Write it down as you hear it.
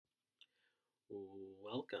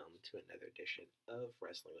Welcome to another edition of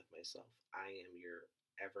Wrestling with Myself. I am your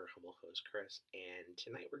ever humble host, Chris, and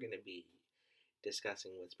tonight we're going to be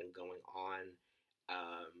discussing what's been going on.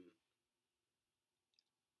 Um,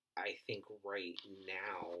 I think right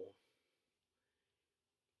now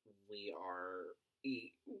we are,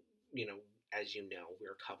 as you know,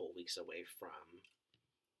 we're a couple weeks away from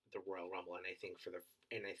the Royal Rumble, and I think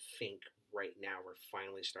right now we're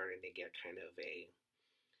finally starting to get kind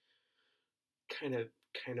of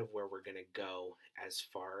kind of where we're gonna go as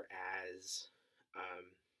far as um,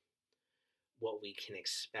 what we can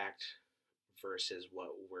expect versus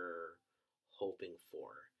what we're hoping for.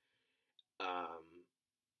 Um,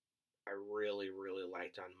 I really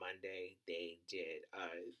liked on Monday they did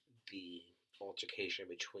the altercation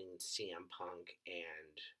between CM Punk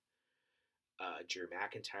and Drew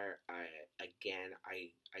McIntyre.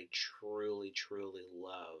 I truly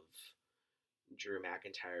love Drew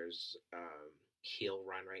McIntyre's heel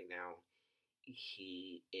run right now.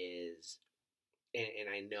 He is, and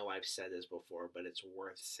I know I've said this before, but it's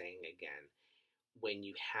worth saying again. When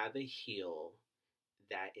you have a heel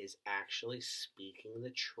that is actually speaking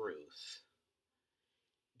the truth,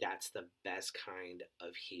 that's the best kind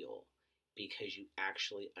of heel because you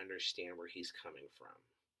actually understand where he's coming from.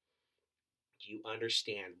 You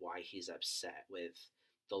understand why he's upset with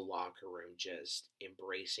the locker room just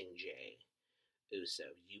embracing Jay Uso.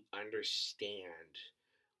 You understand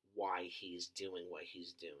why he's doing what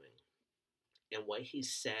he's doing. And what he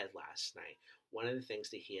said last night, one of the things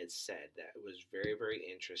that he had said that was very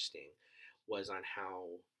interesting was on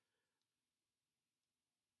how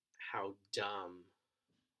dumb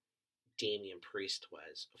Damian Priest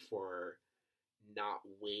was for not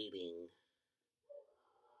waiting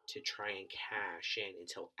to try and cash in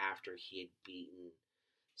until after he had beaten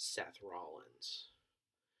Seth Rollins.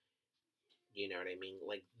 You know what I mean?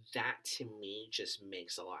 Like, that to me just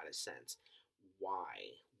makes a lot of sense.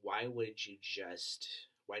 Why? Why didn't you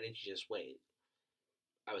just wait?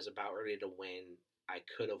 I was about ready to win. I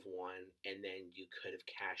could have won, and then you could have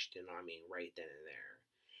cashed in on me right then and there.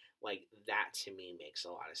 Like, that to me makes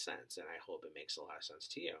a lot of sense, and I hope it makes a lot of sense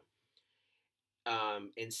to you.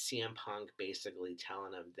 And CM Punk basically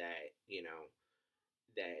telling him that,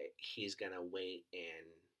 that he's gonna wait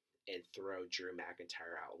and throw Drew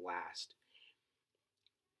McIntyre out last.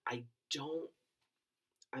 I don't.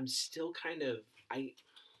 I'm still kind of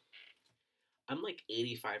I'm like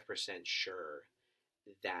 85% sure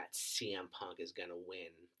that CM Punk is gonna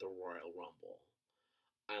win the Royal Rumble.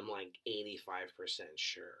 I'm like 85%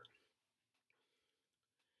 sure,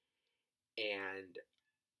 and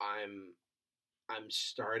I'm I'm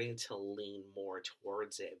starting to lean more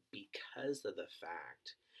towards it because of the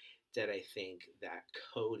fact that I think that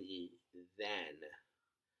Cody then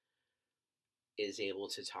is able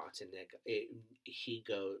to talk to Nick. He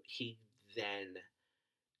then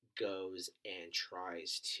goes and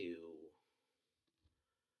tries to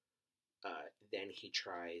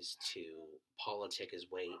politic his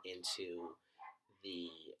way the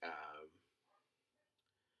um,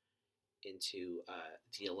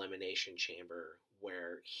 the elimination chamber,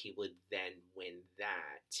 where he would then win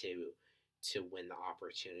that to win the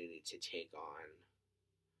opportunity to take on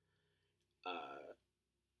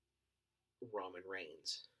Roman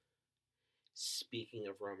Reigns. Speaking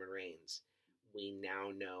of Roman Reigns, we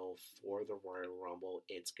now know for the Royal Rumble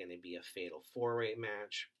it's going to be a fatal four-way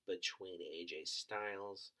match between AJ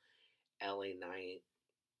Styles, LA Knight,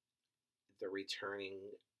 the returning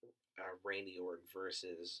Randy Orton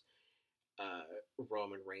versus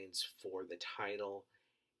Roman Reigns for the title.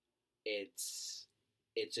 It's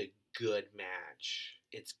a good match.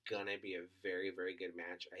 It's gonna be a very good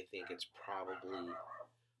match. I think it's probably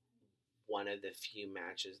one of the few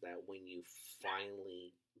matches that when you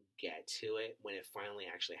finally get to it, when it finally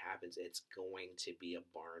actually happens, it's going to be a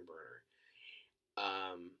barn burner.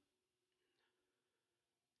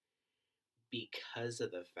 Because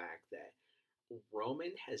of the fact that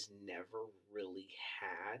Roman has never really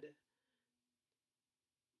had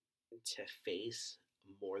to face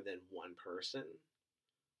more than one person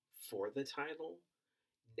for the title.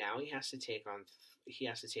 Now he has to take on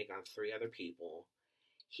three other people.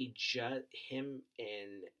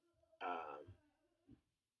 Um,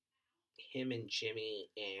 him and Jimmy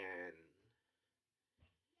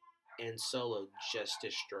and Solo just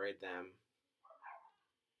destroyed them,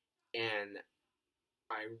 and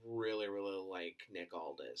I really like Nick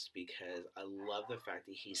Aldis because I love the fact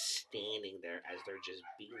that he's standing there as they're just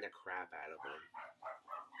beating the crap out of him.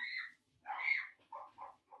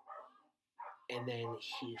 And then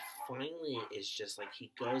he finally is just like,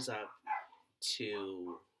 he goes up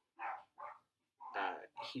to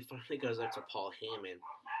he finally goes up to Paul Heyman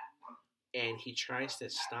and he tries to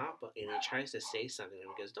stop and he tries to say something and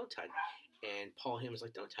he goes, "Don't touch." And Paul Heyman's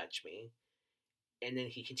like, "Don't touch me." And then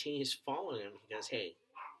he continues following him. He goes, "Hey,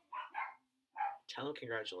 tell him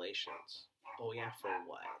congratulations." "Oh yeah, for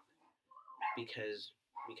what?" Because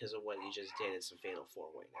of what you just did. It's a fatal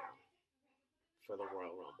 4-way now for the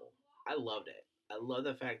Royal Rumble. I loved it. I love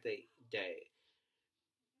the fact that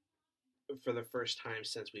for the first time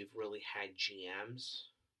since we've really had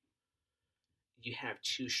GMs, you have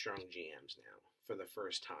two strong GMs now for the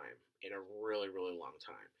first time in a really, really long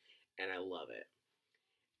time. And I love it.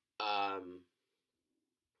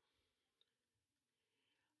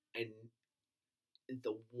 And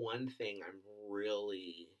the one thing I'm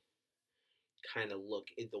really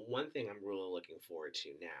the one thing I'm really looking forward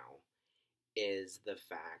to now is the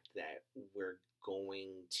fact that we're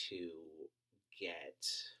going to get.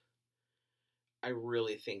 I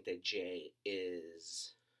really think that Jay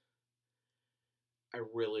is. I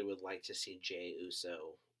really would like to see Jay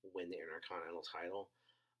Uso win the Intercontinental title.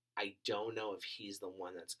 I don't know if he's the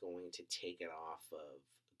one that's going to take it off of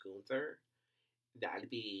Gunther. That'd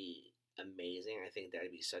be amazing. I think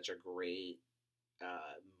that'd be such a great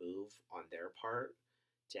move on their part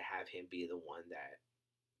to have him be the one that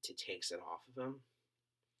to takes it off of him.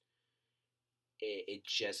 It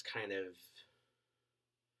just kind of,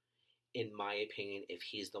 in my opinion, if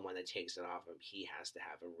he's the one that takes it off him, he has to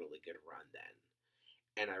have a really good run then.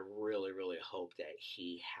 And I really, really hope that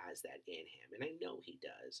he has that in him. And I know he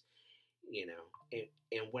does, you know.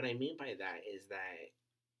 And what I mean by that is that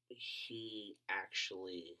he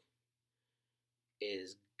actually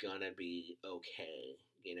is gonna be okay.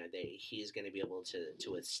 You know, that he's gonna be able to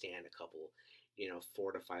withstand a couple,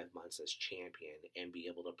 4 to 5 months as champion and be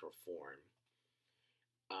able to perform.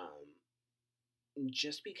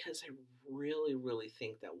 Just because I really, really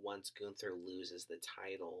think that once Gunther loses the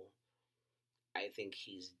title, I think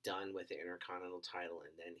he's done with the Intercontinental title,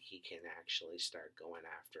 and then he can actually start going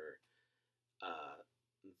after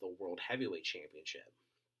the World Heavyweight Championship.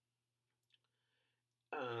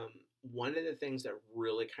 One of the things that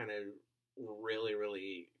really kind of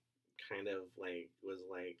like was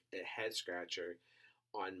like a head scratcher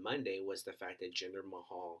on Monday was the fact that Jinder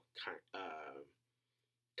Mahal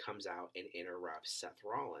comes out and interrupts Seth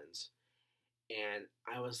Rollins. And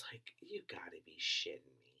I was like, you gotta be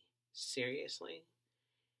shitting me. Seriously?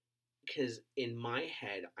 Because in my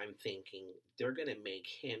head, I'm thinking they're going to make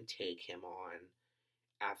him take him on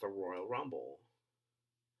at the Royal Rumble.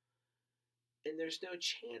 And there's no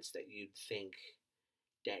chance that you'd think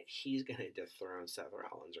that he's going to dethrone Seth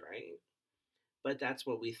Rollins, right? But that's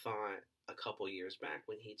what we thought a couple years back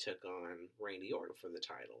when he took on Randy Orton for the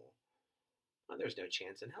title. Well, there's no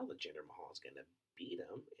chance in hell that Jinder Mahal is going to beat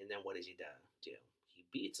him. And then what does he do? He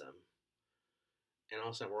beats him. And all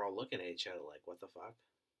of a sudden we're all looking at each other like, what the fuck?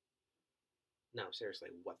 No, seriously,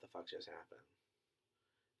 what the fuck just happened?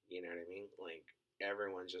 You know what I mean? Like,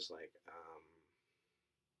 everyone's just like,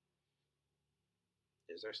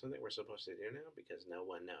 is there something we're supposed to do now? Because no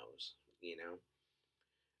one knows, you know?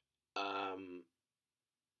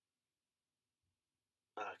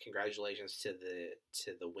 Congratulations to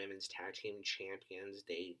the women's tag team champions.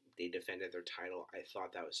 They defended their title. I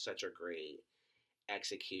thought that was such a great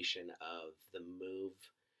execution of the move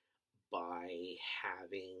by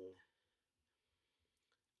having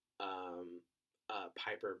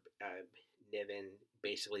Piper Niven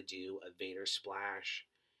basically do a Vader splash,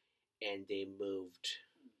 and they moved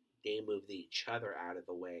each other out of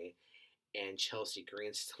the way, and Chelsea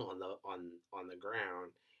Green's still on the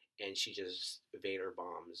ground, and she just Vader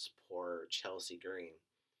bombs poor Chelsea Green.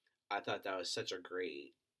 I thought that was such a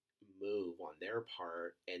great move on their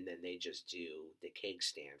part, and then they just do the cake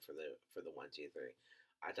stand for the 1, 2, 3.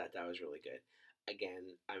 I thought that was really good.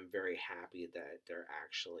 Again, I'm very happy that they're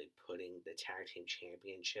actually putting the tag team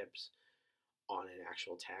championships on an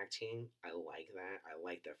actual tag team. I like that. I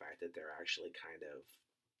like the fact that they're actually kind of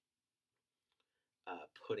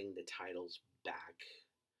putting the titles back,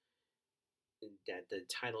 that the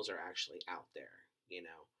titles are actually out there, you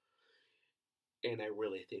know. And I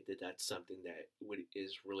really think that that's something that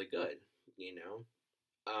is really good, you know.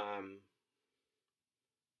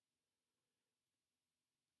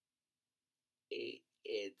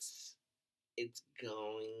 It's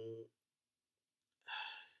going.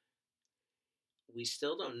 We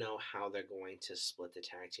still don't know how they're going to split the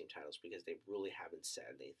tag team titles because they really haven't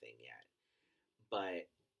said anything yet. But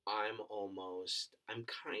I'm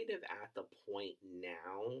kind of at the point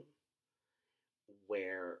now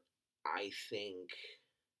where I think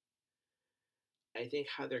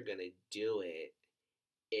how they're gonna do it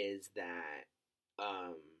is that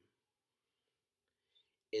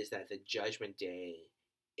is that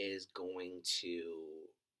is going to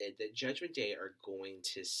the Judgment Day are going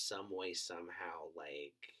to some way somehow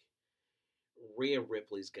like Rhea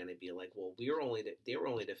Ripley's going to be like, well, they were only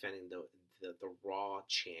defending the Raw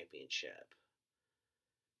Championship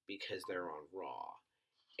because they're on Raw,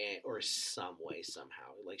 and or some way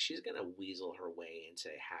somehow like she's going to weasel her way into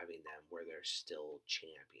having them where they're still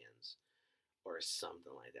champions or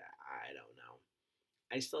something like that. I don't know.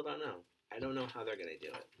 I still don't know. I don't know how they're going to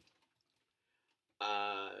do it.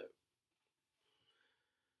 Uh,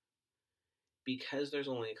 because there's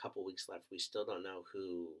only a couple weeks left, we still don't know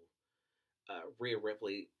who Rhea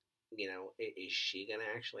Ripley. Is she gonna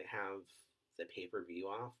actually have the pay per view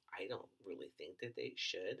off? I don't really think that they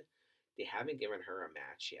should. They haven't given her a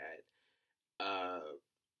match yet.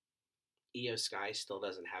 Io Sky still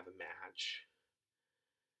doesn't have a match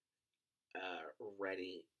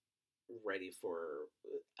ready for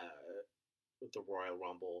the Royal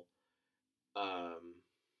Rumble.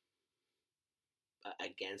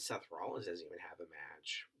 Again, Seth Rollins doesn't even have a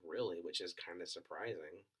match, really, which is kind of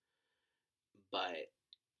surprising. But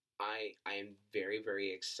I am very,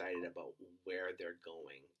 very excited about where they're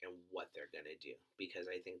going and what they're going to do because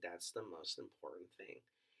I think that's the most important thing.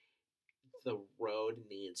 The road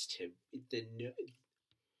needs to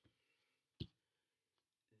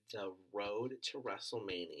the road to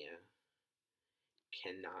WrestleMania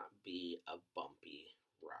cannot be a bumpy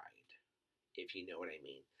ride, if you know what I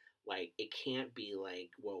mean. Like it can't be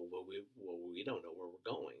like, we don't know where we're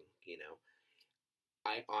going, you know.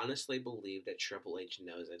 I honestly believe that Triple H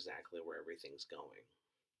knows exactly where everything's going.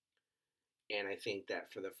 And I think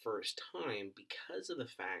that for the first time, because of the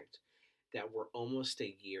fact that we're almost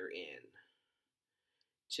a year in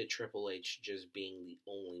to Triple H just being the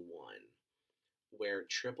only one, where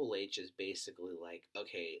Triple H is basically like,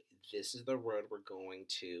 okay, this is the road we're going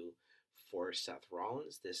to for Seth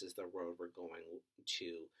Rollins. This is the road we're going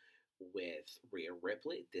to with Rhea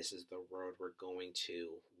Ripley. This is the road we're going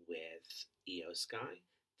to with Io Sky.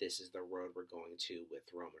 This is the road we're going to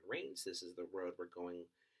with Roman Reigns. This is the road we're going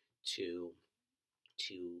to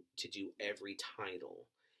do every title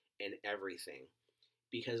and everything.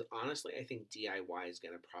 Because honestly, I think DIY is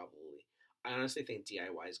going to probably. I honestly think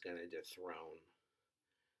DIY is going to dethrone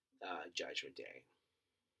Judgment Day,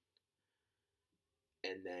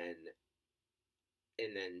 and then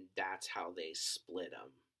that's how they split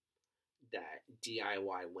them. That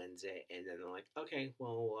DIY wins it, and then they're like, okay,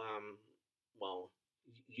 well,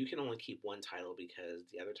 you can only keep one title because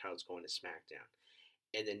the other title's going to SmackDown,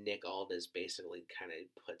 and then Nick Aldis basically kind of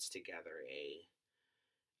puts together a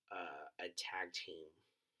tag team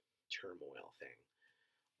turmoil thing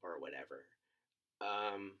or whatever.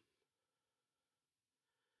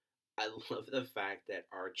 I love the fact that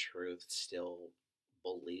R-Truth still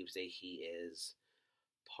believes that he is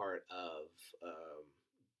part of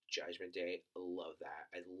Judgment Day. I love that.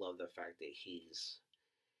 I love the fact that he's,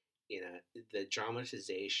 the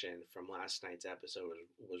dramatization from last night's episode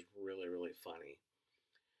was really, really funny.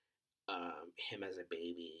 Him as a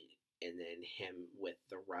baby and then him with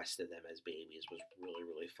the rest of them as babies was really,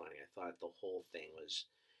 really funny. I thought the whole thing was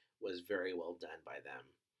very well done by them.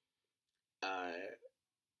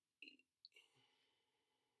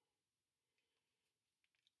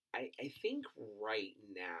 I think right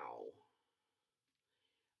now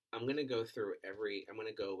I'm gonna go with every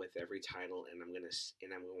title, and I'm going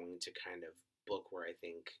to kind of book where I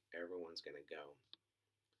think everyone's gonna go.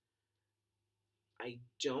 I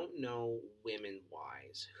don't know women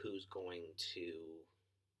wise who's going to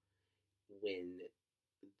win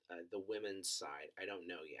the women's side. I don't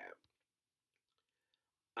know yet.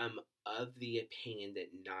 I'm of the opinion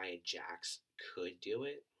that Nia Jax could do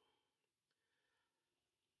it.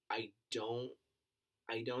 I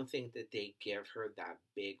don't think that they give her that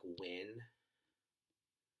big win.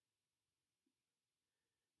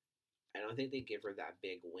 I don't think they give her that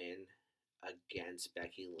big win against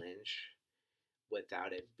Becky Lynch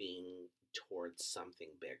without it being towards something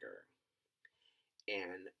bigger.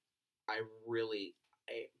 And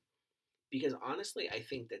because honestly, I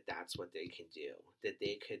think that that's what they can do. That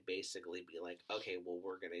they could basically be like, okay, well,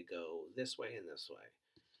 we're going to go this way and this way.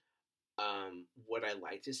 Would I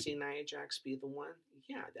like to see Nia Jax be the one?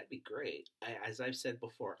 Yeah, that'd be great. As I've said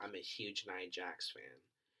before, I'm a huge Nia Jax fan.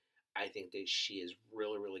 I think that she is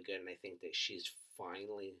really, really good, and I think that she's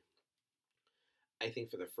finally, I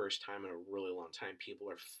think for the first time in a really long time, people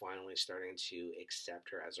are finally starting to accept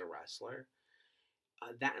her as a wrestler.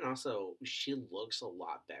 That and also, she looks a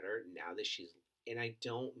lot better now that she's, and I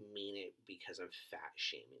don't mean it because I'm fat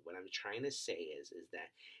shaming. What I'm trying to say is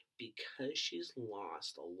that because she's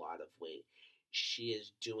lost a lot of weight, she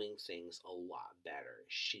is doing things a lot better.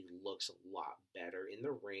 She looks a lot better in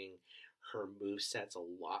the ring. Her moveset's a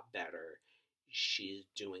lot better. She's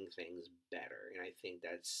doing things better. And I think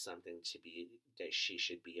that's something that she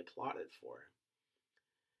should be applauded for.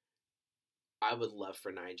 I would love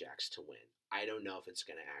for Nia Jax to win. I don't know if it's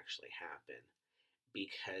going to actually happen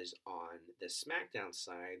because on the SmackDown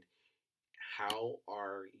side, how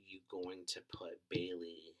are you going to put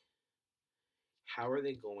Bayley? How are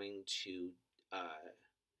they going to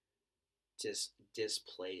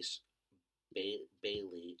displace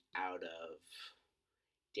Bayley out of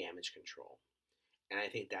Damage Control? And I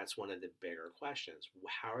think that's one of the bigger questions.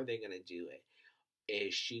 How are they going to do it?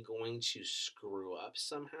 Is she going to screw up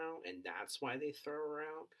somehow, and that's why they throw her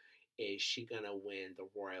out? Is she going to win the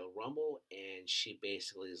Royal Rumble, and she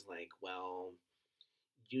basically is like, well,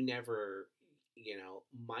 you never,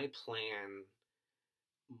 my plan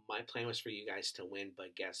was for you guys to win,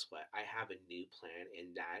 but guess what? I have a new plan,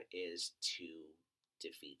 and that is to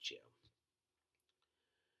defeat you.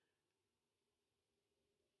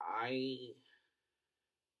 I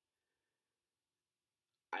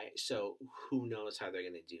so who knows how they're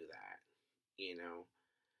gonna do that, you know?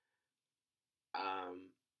 Um,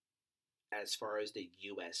 as far as the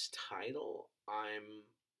U.S. title,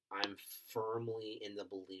 I'm firmly in the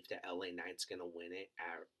belief that LA Knight's gonna win it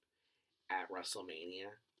at WrestleMania.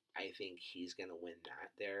 I think he's gonna win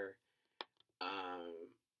that there. Um,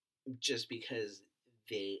 just because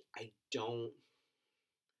I don't.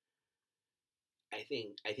 I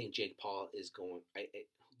think Jake Paul is going.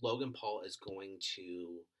 Logan Paul is going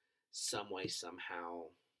to some way somehow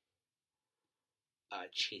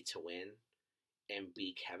cheat to win and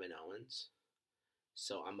beat Kevin Owens.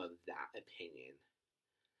 So I'm of that opinion.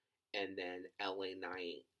 And then LA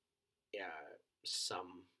Knight,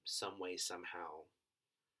 some way somehow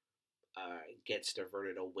gets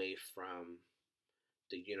diverted away from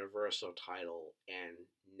the Universal title and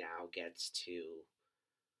now gets to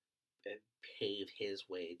pave his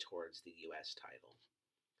way towards the U.S. title.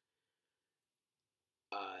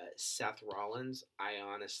 Seth Rollins, I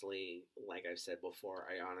honestly, like I've said before,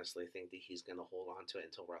 I honestly think that he's going to hold on to it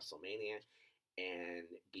until WrestleMania and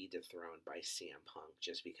be dethroned by CM Punk,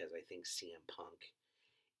 just because I think CM Punk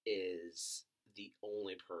is the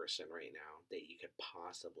only person right now that you could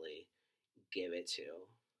possibly give it to.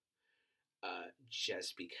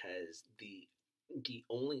 Just because the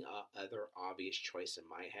only other obvious choice in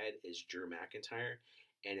my head is Drew McIntyre,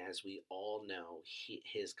 and as we all know,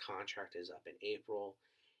 his contract is up in April.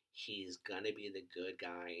 He's gonna be the good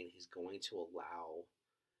guy, and he's going to allow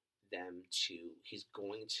them to. He's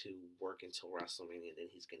going to work until WrestleMania, then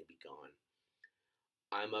he's gonna be gone.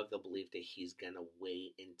 I'm of the belief that he's gonna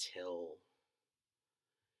wait until.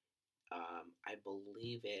 I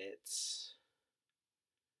believe it's.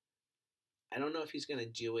 I don't know if he's gonna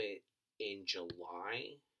do it in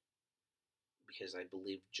July, because I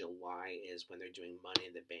believe July is when they're doing Money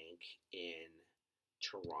in the Bank in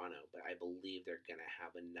Toronto, but I believe they're going to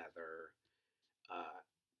have another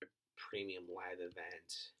premium live event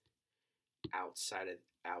outside of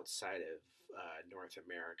North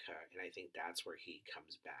America, and I think that's where he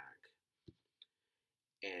comes back.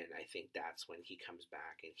 And I think that's when he comes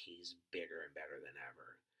back and he's bigger and better than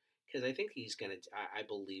ever. Because I think he's gonna. I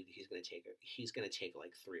believe he's gonna take. He's gonna take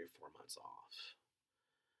like 3 or 4 months off,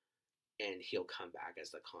 and he'll come back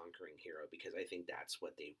as the conquering hero, because I think that's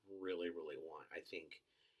what they really, really want. I think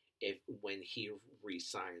if when he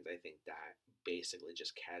resigns, I think that basically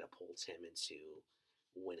just catapults him into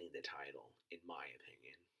winning the title, in my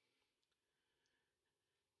opinion.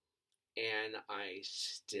 And I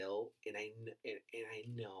still, and I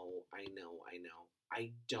know,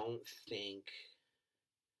 I don't think,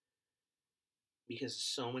 because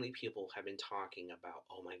so many people have been talking about,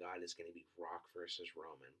 oh my God, it's going to be Rock versus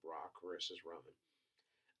Roman, Brock versus Roman.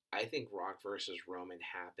 I think Rock versus Roman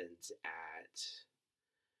happens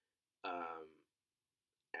um,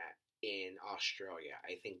 in Australia.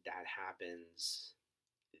 I think that happens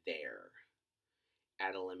there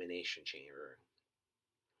at Elimination Chamber,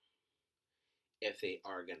 if they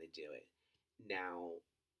are going to do it. Now,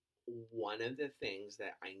 one of the things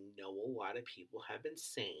that I know a lot of people have been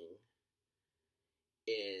saying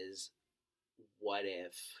is, what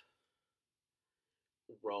if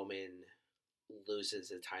Roman loses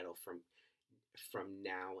the title from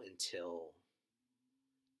now until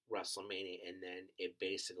WrestleMania, and then it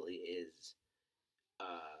basically is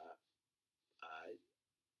uh, uh,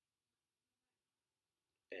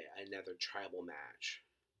 another tribal match.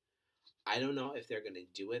 I don't know if they're going to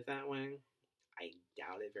do it that way. I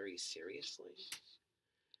doubt it very seriously.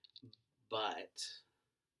 But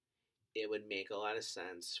it would make a lot of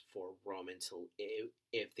sense for Roman to,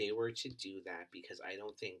 if they were to do that, because I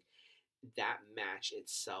don't think that match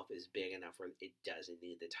itself is big enough where it doesn't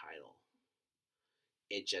need the title.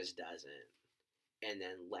 It just doesn't. And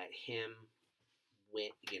then let him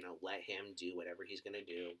win, let him do whatever he's gonna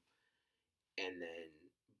do, and then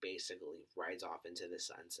basically rides off into the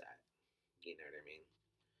sunset. You know what I mean?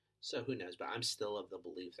 So who knows? But I'm still of the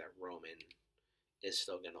belief that Roman is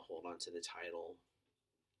still gonna hold on to the title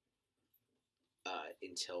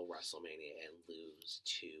until WrestleMania and lose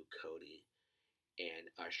to Cody and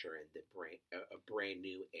usher in a brand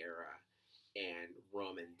new era, and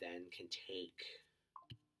Roman then can take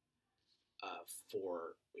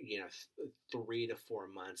for 3 to 4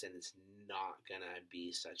 months, and it's not gonna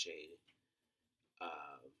be such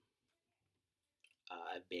uh,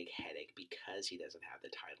 a big headache because he doesn't have the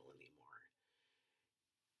title anymore.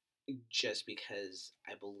 Just because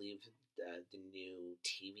I believe the new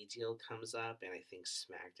TV deal comes up, and I think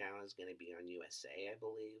SmackDown is going to be on USA, I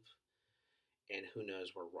believe. And who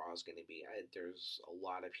knows where Raw's going to be. There's a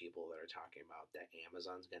lot of people that are talking about that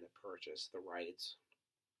Amazon's going to purchase the rights.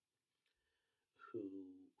 Who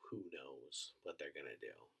who knows what they're going to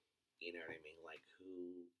do? You know what I mean? Like,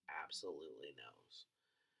 who absolutely knows?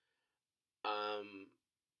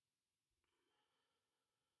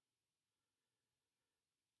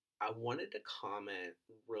 I wanted to comment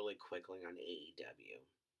really quickly on AEW,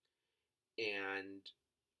 and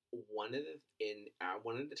I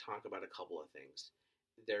wanted to talk about a couple of things.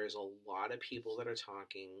 There's a lot of people that are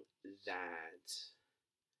talking that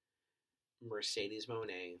Mercedes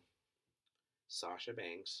Moné, Sasha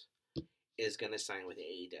Banks, is going to sign with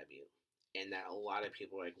AEW. And that a lot of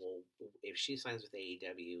people are like, well, if she signs with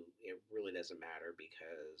AEW, it really doesn't matter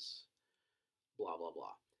because blah, blah,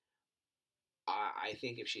 blah. I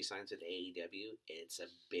think if she signs with AEW, it's a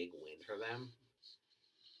big win for them.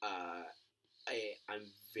 Uh, I'm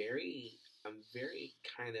very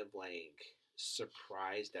kind of like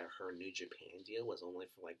surprised that her New Japan deal was only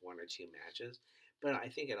for like 1 or 2 matches. But I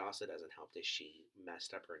think it also doesn't help that she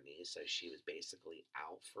messed up her knee, so she was basically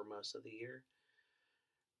out for most of the year.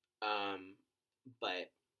 Um,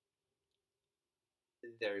 but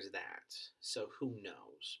there's that. So who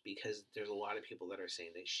knows? Because there's a lot of people that are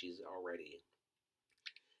saying that she's already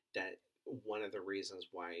that one of the reasons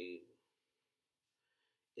why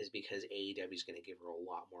is because AEW is going to give her a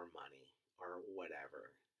lot more money or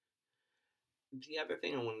whatever. The other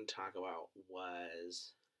thing I wanted to talk about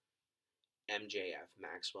was MJF,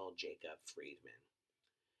 Maxwell Jacob Friedman.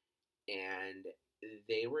 And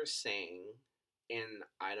they were saying, and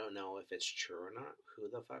I don't know if it's true or not, who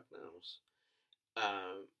the fuck knows?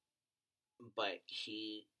 But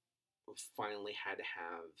he finally had to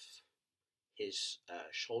have his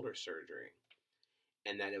shoulder surgery,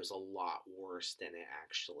 and that it was a lot worse than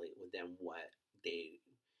what they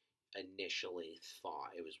initially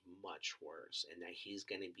thought. It was much worse, and that he's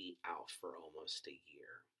going to be out for almost a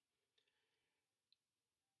year.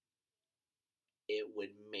 It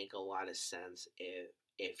would make a lot of sense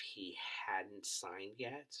if he hadn't signed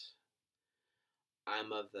yet.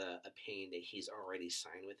 I'm of the opinion that he's already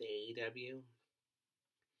signed with AEW.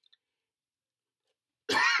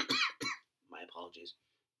 My apologies.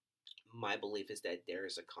 My belief is that there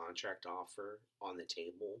is a contract offer on the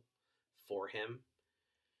table for him,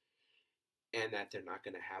 and that they're not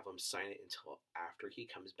going to have him sign it until after he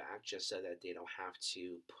comes back, just so that they don't have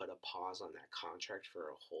to put a pause on that contract for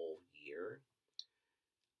a whole year.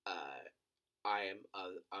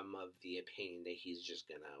 I'm of the opinion that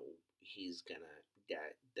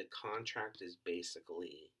that the contract is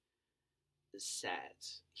basically set.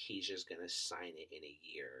 He's just gonna sign it in a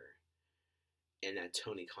year, and that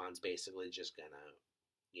Tony Khan's basically just gonna,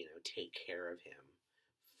 take care of him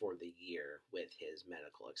for the year with his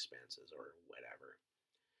medical expenses or whatever.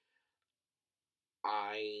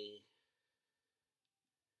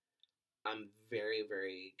 I'm very,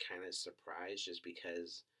 very kind of surprised, just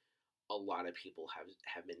because a lot of people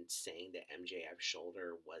have been saying that MJF's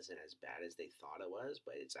shoulder wasn't as bad as they thought it was,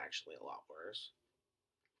 but it's actually a lot worse.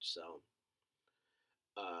 So,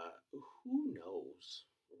 who knows,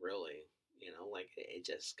 really? Like, it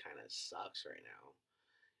just kind of sucks right now,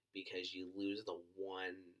 because you lose that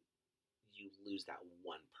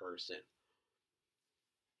one person,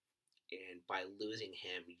 and by losing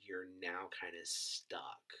him, you're now kind of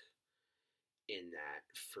stuck in that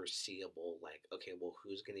foreseeable, like, okay, well,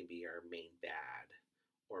 who's going to be our main bad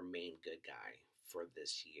or main good guy for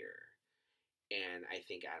this year? And I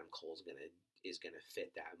think Adam Cole's is gonna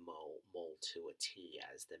fit that mold to a T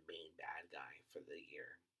as the main bad guy for the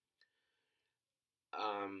year.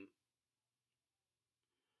 Um,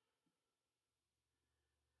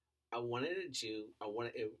 I wanted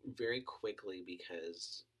it very quickly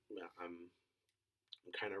because I'm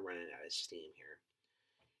kind of running out of steam here.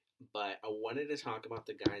 But I wanted to talk about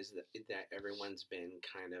the guys that everyone's been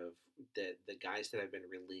kind of the guys that have been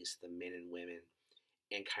released, the men and women,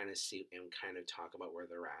 and kind of see and kind of talk about where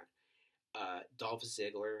they're at. Dolph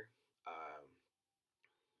Ziggler, um,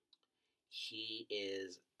 he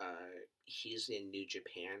is he's in New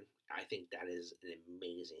Japan. I think that is an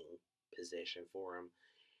amazing position for him,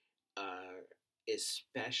 uh,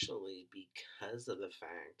 especially because of the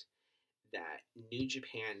fact that New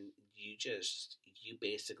Japan, you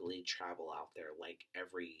basically travel out there like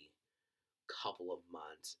every couple of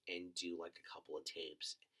months and do like a couple of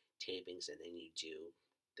tapings, and then you do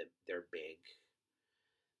their big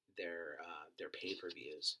their pay per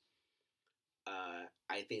views.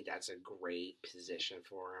 I think that's a great position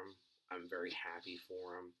for him. I'm very happy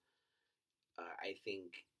for him.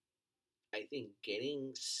 I think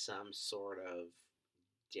getting some sort of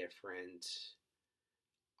different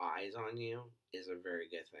eyes on you is a very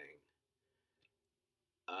good thing.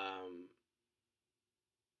 Um,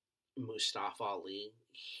 Mustafa Ali,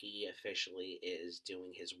 he officially is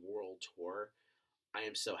doing his world tour. I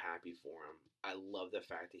am so happy for him. I love the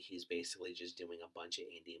fact that he's basically just doing a bunch of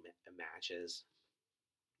indie matches.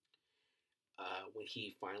 When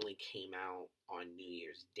he finally came out on New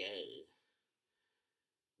Year's Day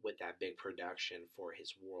with that big production for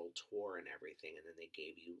his world tour and everything, and then they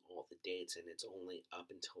gave you all the dates, and it's only up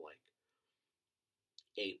until like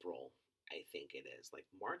April, I think it is, like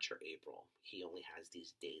March or April. He only has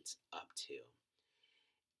these dates up to,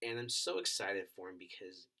 and I'm so excited for him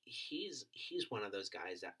because he's one of those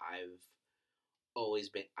guys that I've always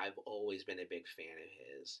been a big fan of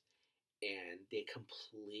his, and they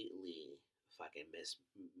completely fucking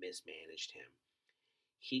mismanaged him.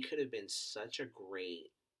 He could have been such a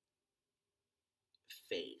great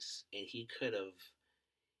face, and he could have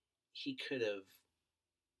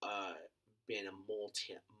uh, been a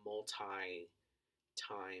multi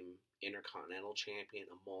time intercontinental champion,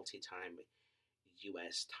 a multi time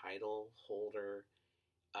U.S. title holder.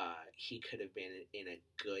 He could have been in a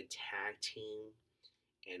good tag team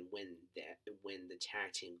and win the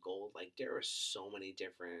tag team gold. Like there are so many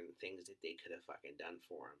different things that they could have fucking done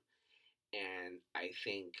for him. And I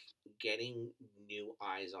think getting new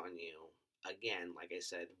eyes on you again, like I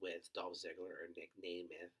said with Dolph Ziggler or Nick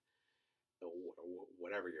Nemeth or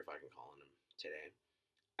whatever you're fucking calling him today,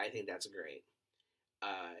 I think that's great.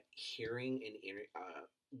 Hearing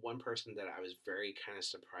one person that I was very kind of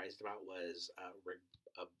surprised about was Rick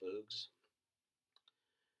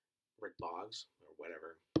Boggs or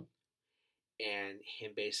whatever, and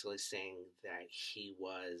him basically saying that he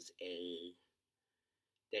was a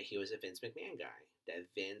Vince McMahon guy, that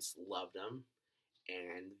Vince loved him,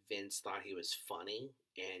 and Vince thought he was funny,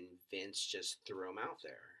 and Vince just threw him out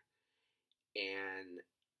there. And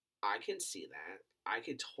I can see that. I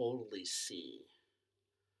could totally see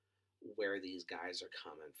where these guys are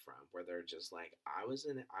coming from, where they're just like, I was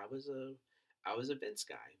a Vince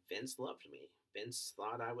guy. Vince loved me. Vince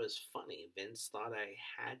thought I was funny. Vince thought I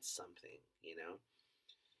had something, you know.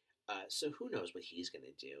 So who knows what he's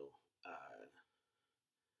gonna do? Uh,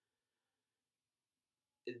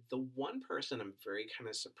 the one person I'm very kind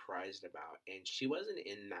of surprised about, and she wasn't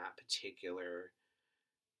in that particular,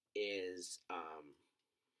 is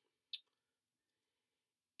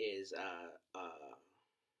is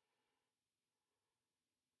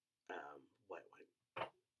what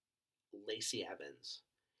Lacey Evans,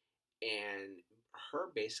 and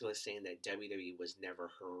her basically saying that WWE was never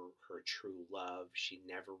her true love. She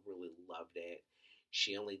never really loved it.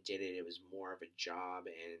 She only did it. It was more of a job,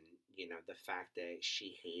 and the fact that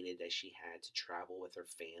she hated that she had to travel with her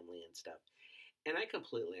family and stuff. And I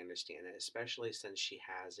completely understand that, especially since she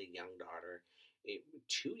has a young daughter,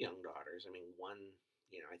 two young daughters. I mean, one,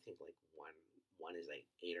 I think like one is like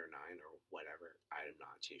 8 or 9 or whatever. I'm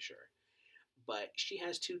not too sure, but she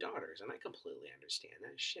has two daughters, and I completely understand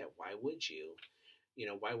that. Shit, why would you?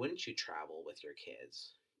 Why wouldn't you travel with your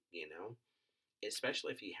kids? You know,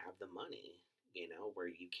 especially if you have the money. Where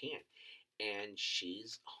you can. And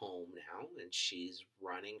she's home now, and she's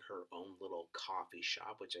running her own little coffee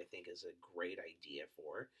shop, which I think is a great idea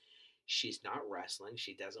for her. She's not wrestling.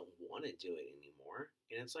 She doesn't want to do it anymore.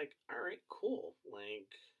 And it's like, all right, cool. Like,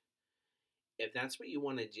 if that's what you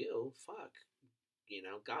want to do, fuck.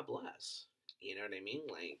 God bless. You know what I mean?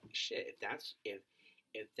 Like, shit.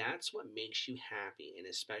 If that's what makes you happy, and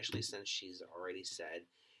especially since she's already said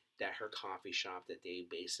that her coffee shop that they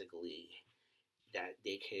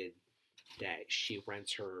could that she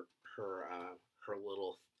rents her her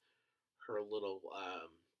little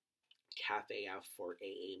cafe out for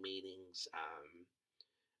AA meetings,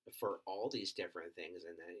 for all these different things,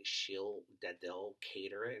 and then they'll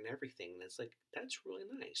cater it and everything. And it's like that's really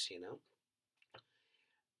nice, you know.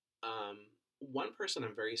 Um, One person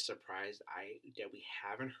I'm very surprised I that we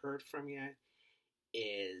haven't heard from yet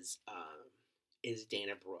is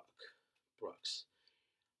Dana Brooks.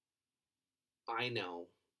 I know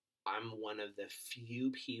I'm one of the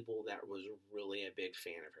few people that was really a big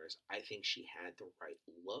fan of hers. I think she had the right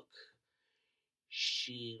look.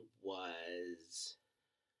 She was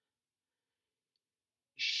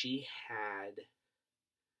she had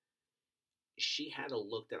she had a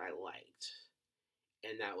look that I liked,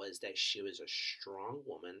 and that was that she was a strong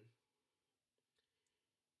woman.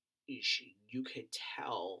 You could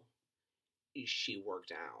tell she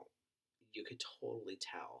worked out. You could totally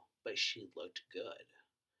tell, but she looked good,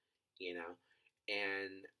 you know.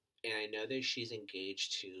 And I know that she's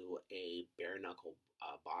engaged to a bare knuckle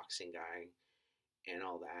boxing guy and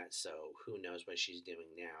all that. So who knows what she's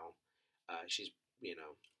doing now? She's you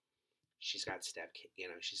know she's got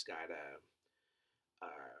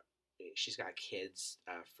uh, she's got kids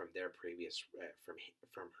from their previous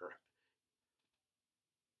from her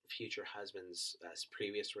future husband's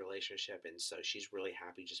previous relationship, and so she's really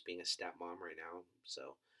happy just being a stepmom right now.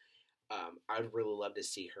 So I'd really love to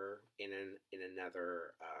see her in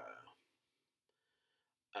another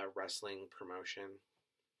wrestling promotion,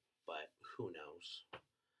 but who knows?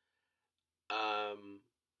 Um,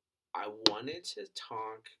 I wanted to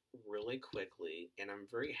talk really quickly, and I'm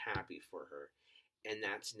very happy for her, and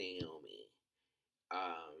that's Naomi.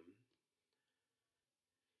 Um,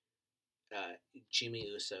 Jimmy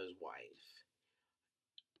Uso's wife.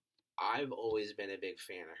 I've always been a big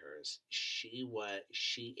fan of hers.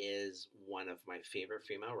 She is one of my favorite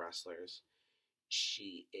female wrestlers.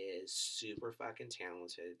 She is super fucking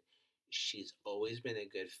talented. She's always been a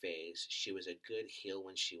good face. She was a good heel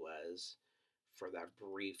when she was for that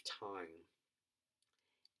brief time.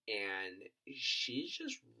 And she's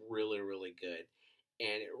just really, really good.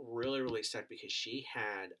 And it really, really sucked because she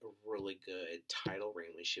had a really good title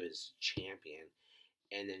reign when she was champion.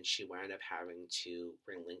 And then she wound up having to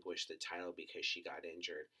relinquish the title because she got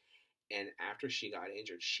injured. And after she got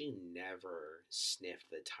injured, she never sniffed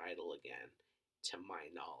the title again, to my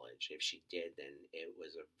knowledge. If she did, then it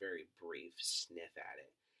was a very brief sniff at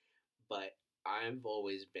it. But I've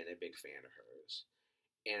always been a big fan of hers.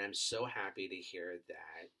 And I'm so happy to hear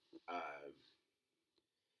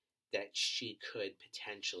that she could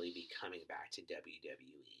potentially be coming back to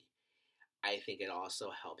WWE. I think it also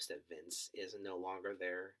helps that Vince is no longer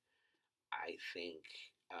there. I think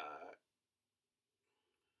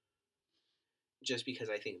just because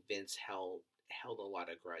I think Vince held a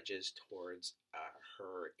lot of grudges towards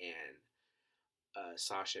her and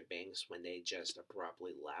Sasha Banks when they just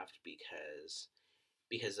abruptly left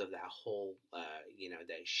because of that whole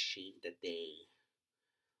that they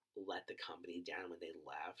let the company down when they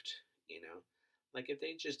left. You know, like if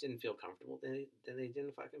they just didn't feel comfortable, then they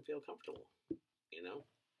didn't fucking feel comfortable. You know,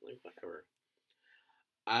 like whatever.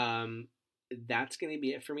 Um, that's gonna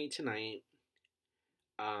be it for me tonight.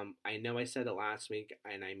 I know I said it last week,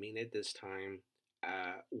 and I mean it this time.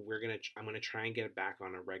 I'm gonna try and get it back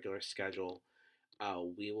on a regular schedule.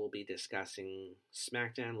 We will be discussing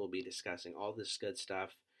SmackDown. We'll be discussing all this good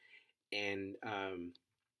stuff, and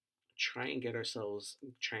try and get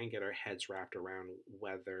our heads wrapped around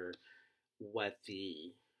whether what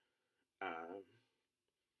the um,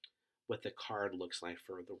 what the card looks like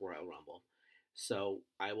for the Royal Rumble. So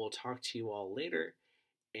I will talk to you all later.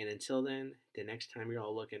 And until then, the next time you're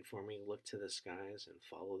all looking for me, look to the skies and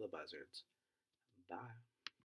follow the buzzards. Bye.